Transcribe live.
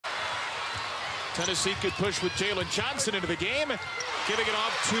Tennessee could push with Jalen Johnson into the game, giving it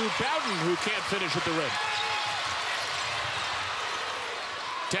off to Bowden, who can't finish at the rim.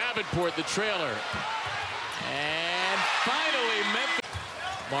 Davenport, the trailer. And finally, Memphis.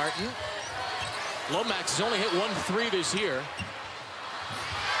 Martin. Lomax has only hit 1 3 this year.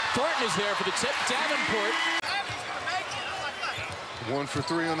 Thornton is there for the tip. Davenport. 1 for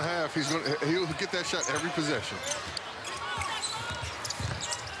 3 on the half. He'll get that shot every possession.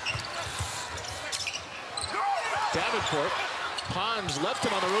 Davenport. Pons left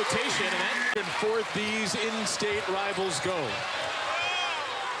him on the rotation, and forth these in-state rivals go.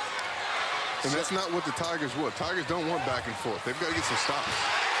 And that's not what the Tigers want. Tigers don't want back and forth. They've got to get some stops.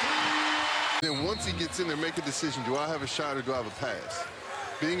 Then once he gets in there, make a decision. Do I have a shot or do I have a pass?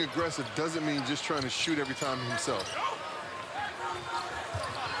 Being aggressive doesn't mean just trying to shoot every time himself.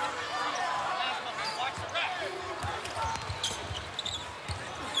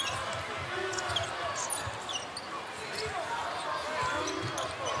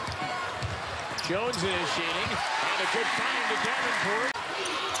 Jones initiating, and a good find to Davenport.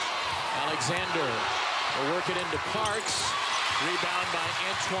 Alexander will work it into Parks. Rebound by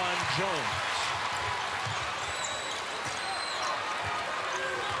Antoine Jones.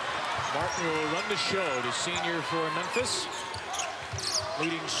 Martin will run the show, the senior for Memphis.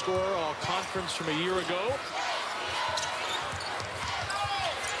 Leading scorer all conference from a year ago.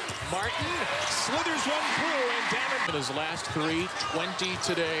 Martin slithers one through, and Davenport his last 3, 20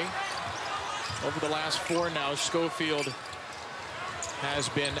 today. Over the last 4 now, Schofield has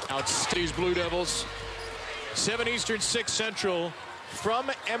been outstanding. These Blue Devils, 7 Eastern, 6 Central, from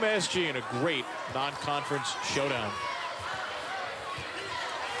MSG in a great non-conference showdown.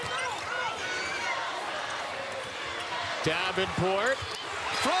 Davenport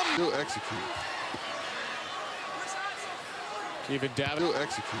from... He'll execute. Kyvon Davenport. He'll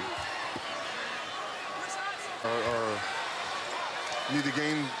execute. Need to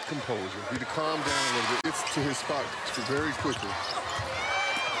gain composure. Need to calm down a little bit. Gets to his spot very quickly.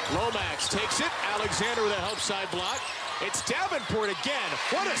 Lomax takes it. Alexander with a help side block. It's Davenport again.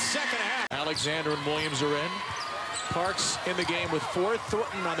 What a second half. Alexander and Williams are in. Parks in the game with 4.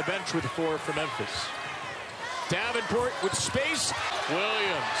 Thornton on the bench with 4 for Memphis. Davenport with space.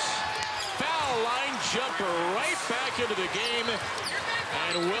 Williams. Foul line jumper right back into the game.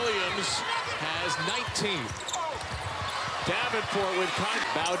 And Williams has 19. Davenport with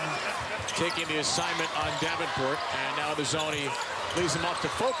Bowden taking the assignment on Davenport, and now the zone, he leaves him off to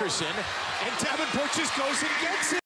Fulkerson, and Davenport just goes and gets it.